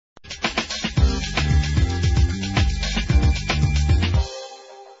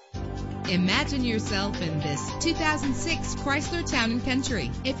Imagine yourself in this 2006 Chrysler Town &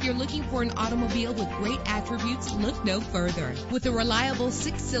 Country. If you're looking for an automobile with great attributes, look no further. With a reliable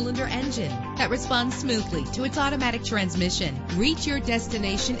 6-cylinder engine that responds smoothly to its automatic transmission, reach your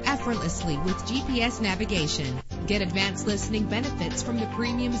destination effortlessly with GPS navigation. Get advanced listening benefits from the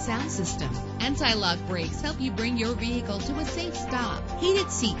premium sound system. Anti-lock brakes help you bring your vehicle to a safe stop.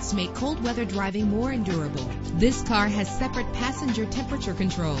 Heated seats make cold weather driving more endurable. This car has separate passenger temperature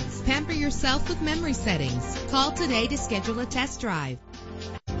controls. Pamper yourself with memory settings. Call today to schedule a test drive.